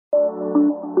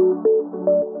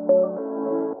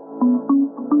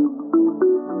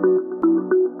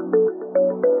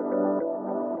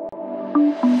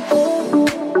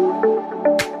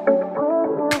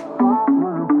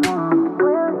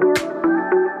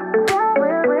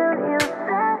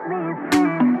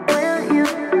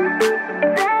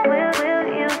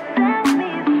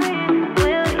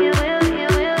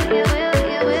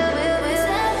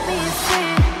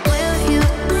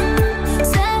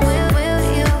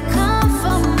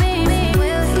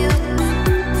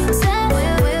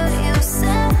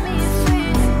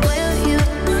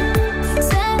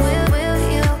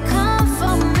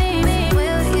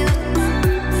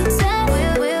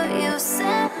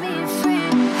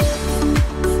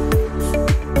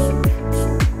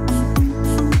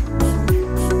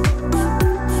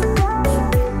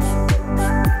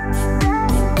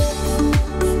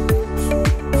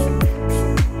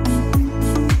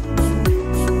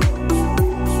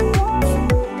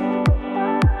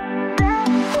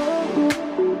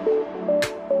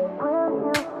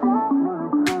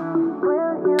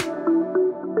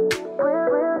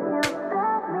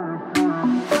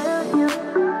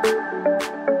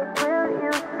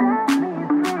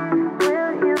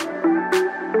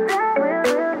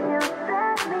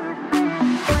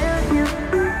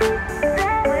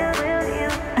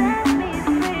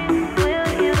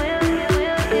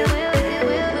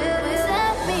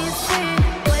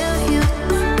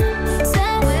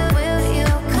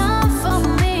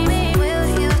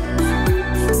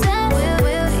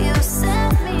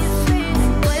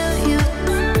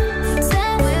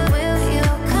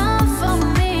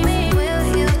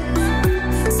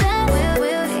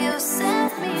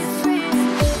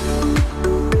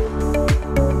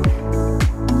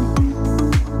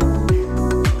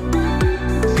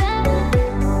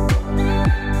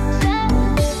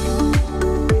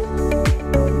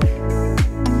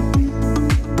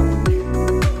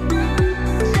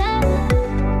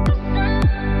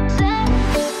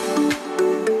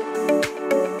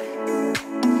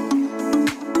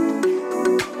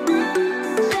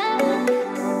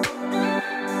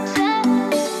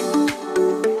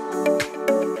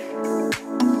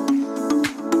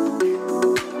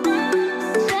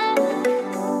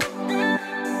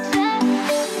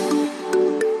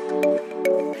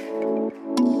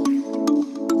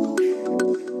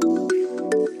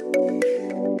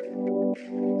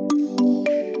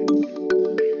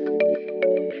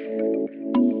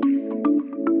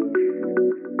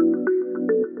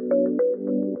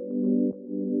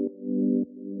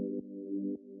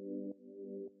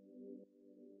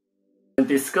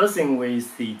Discussing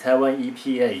with the Taiwan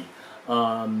EPA,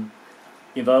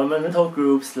 environmental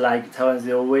groups like Taiwan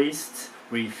Zero Waste,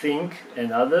 Rethink,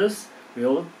 and others, we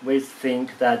always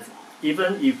think that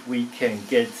even if we can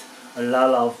get a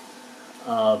lot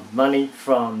of money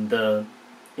from the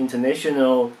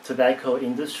international tobacco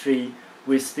industry,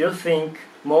 we still think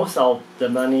most of the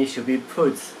money should be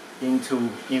put into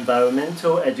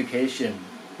environmental education,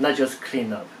 not just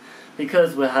cleanup,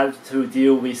 because we have to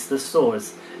deal with the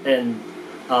source. And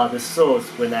the source,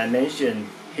 when I mentioned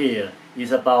here,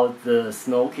 is about the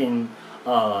smoking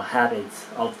habits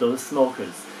of those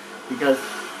smokers. Because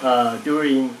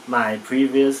during my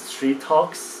previous street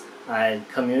talks, I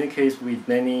communicate with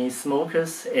many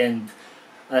smokers, and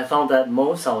I found that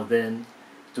most of them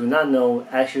do not know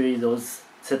actually those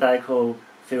tobacco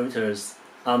filters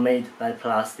are made by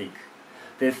plastic.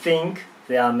 They think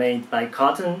they are made by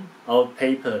cotton or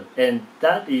paper, and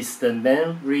that is the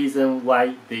main reason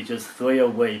why they just throw it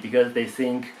away, because they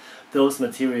think those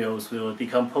materials will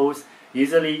decompose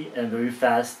easily and very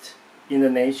fast in the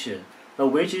nature, but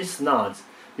which is not,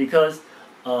 because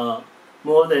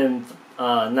more than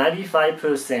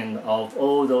 95% of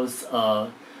all those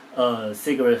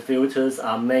cigarette filters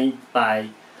are made by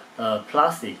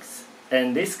plastics,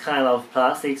 and this kind of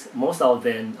plastics, most of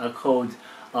them are called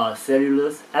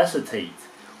cellulose acetate,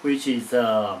 which is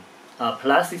a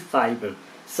plastic fiber,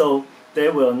 so they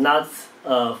will not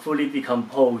fully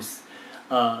decompose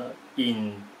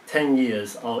in 10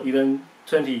 years or even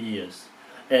 20 years.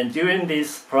 And during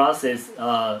this process,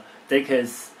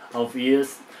 decades of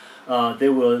years, they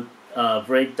will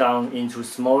break down into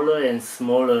smaller and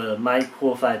smaller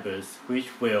microfibers, which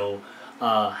will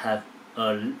have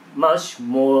a much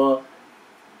more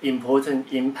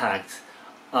important impact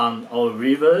on our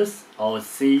rivers, our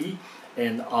sea,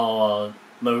 and our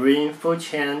marine food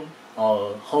chain,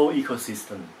 our whole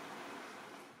ecosystem.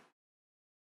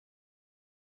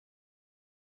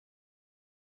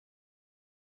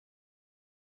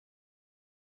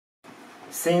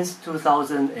 Since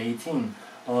 2018,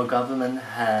 our government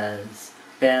has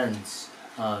banned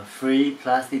free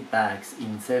plastic bags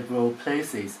in several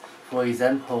places. For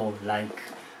example, like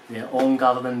their own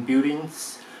government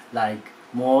buildings, like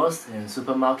malls and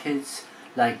supermarkets,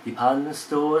 like department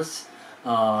stores,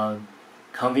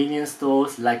 convenience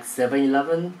stores like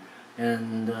 7-Eleven,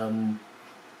 and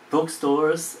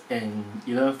bookstores, and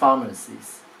even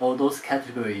pharmacies. All those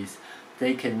categories,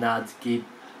 they cannot give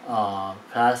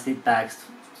plastic bags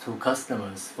to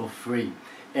customers for free.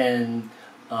 And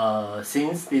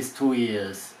since these 2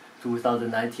 years,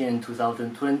 2019 and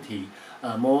 2020,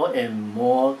 more and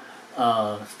more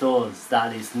stores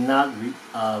that is not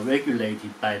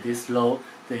regulated by this law,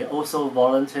 they also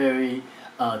voluntarily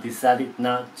decided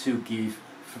not to give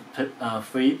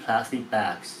free plastic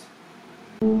bags.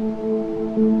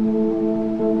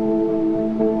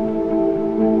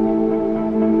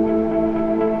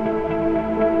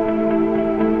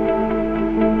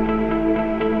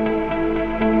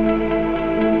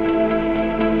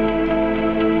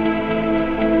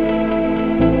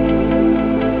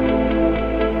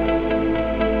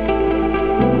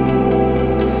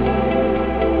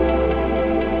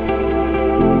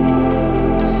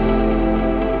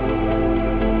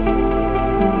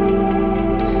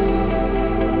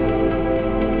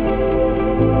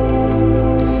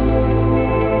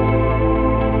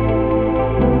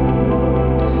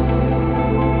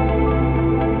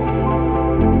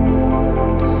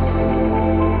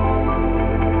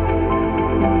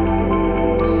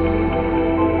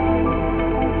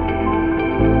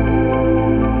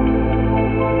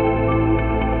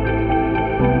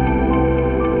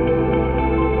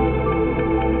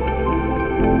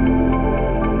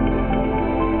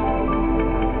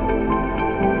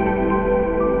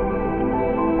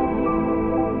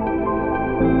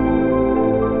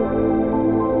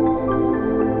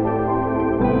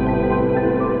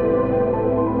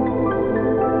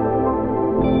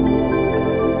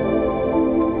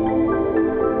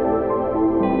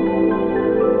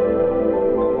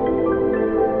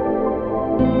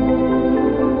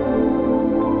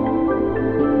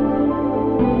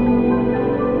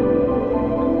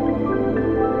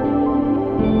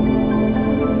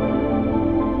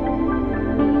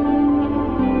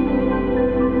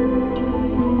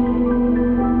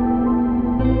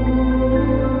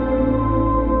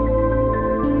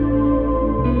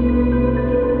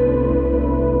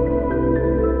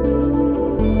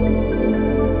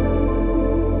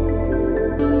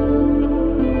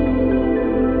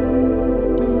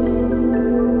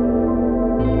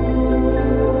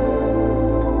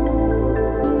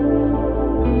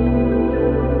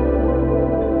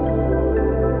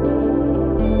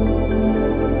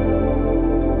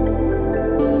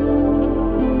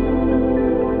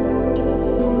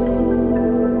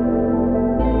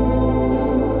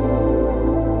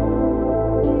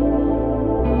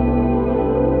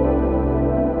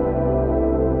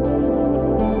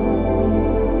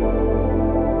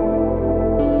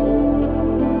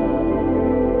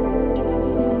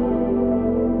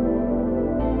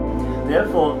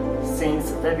 Therefore,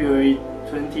 since February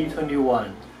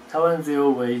 2021, Taiwan Zero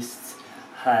Waste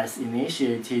has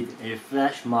initiated a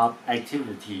flash mob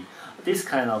activity. This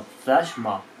kind of flash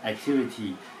mob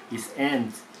activity is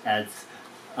aimed at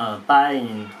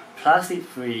buying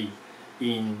plastic-free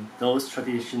in those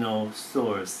traditional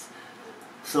stores.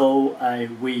 So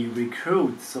we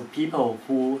recruit people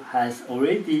who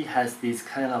already has this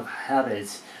kind of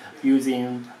habit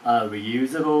using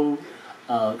reusable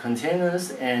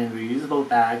containers and reusable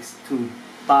bags to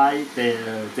buy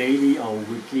their daily or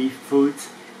weekly food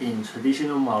in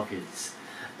traditional markets.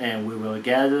 And we will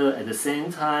gather at the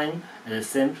same time, at the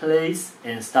same place,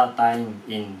 and start buying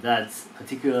in that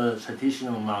particular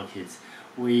traditional market.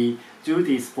 We do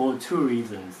this for two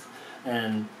reasons.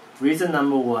 And reason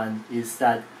number one is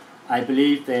that I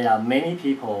believe there are many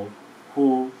people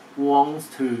who want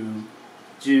to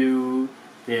do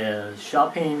their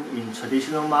shopping in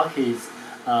traditional markets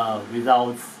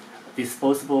without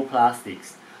disposable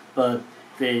plastics, but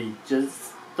they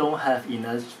just don't have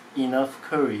enough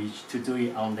courage to do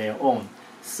it on their own.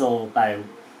 So by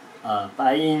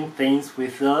buying things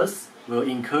with us, we'll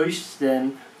encourage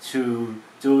them to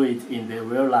do it in their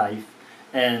real life.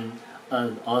 And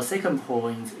our second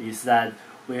point is that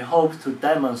we hope to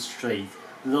demonstrate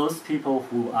those people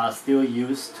who are still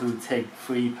used to take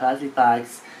free plastic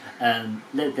bags and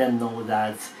let them know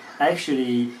that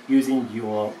actually using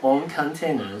your own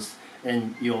containers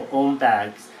and your own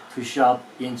bags to shop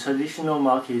in traditional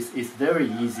markets is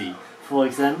very easy. For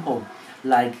example,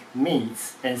 like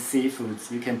meats and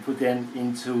seafoods, you can put them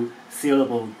into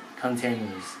sealable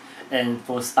containers. And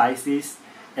for spices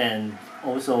and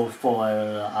also for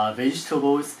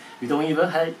vegetables, you don't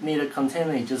even need a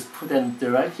container, you just put them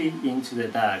directly into the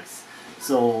bags.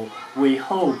 So we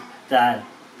hope that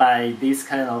by this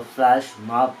kind of flash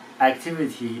mob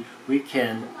activity, we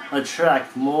can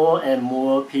attract more and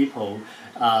more people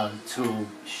to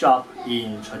shop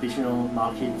in traditional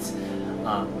markets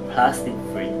plastic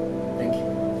free. Thank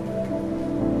you.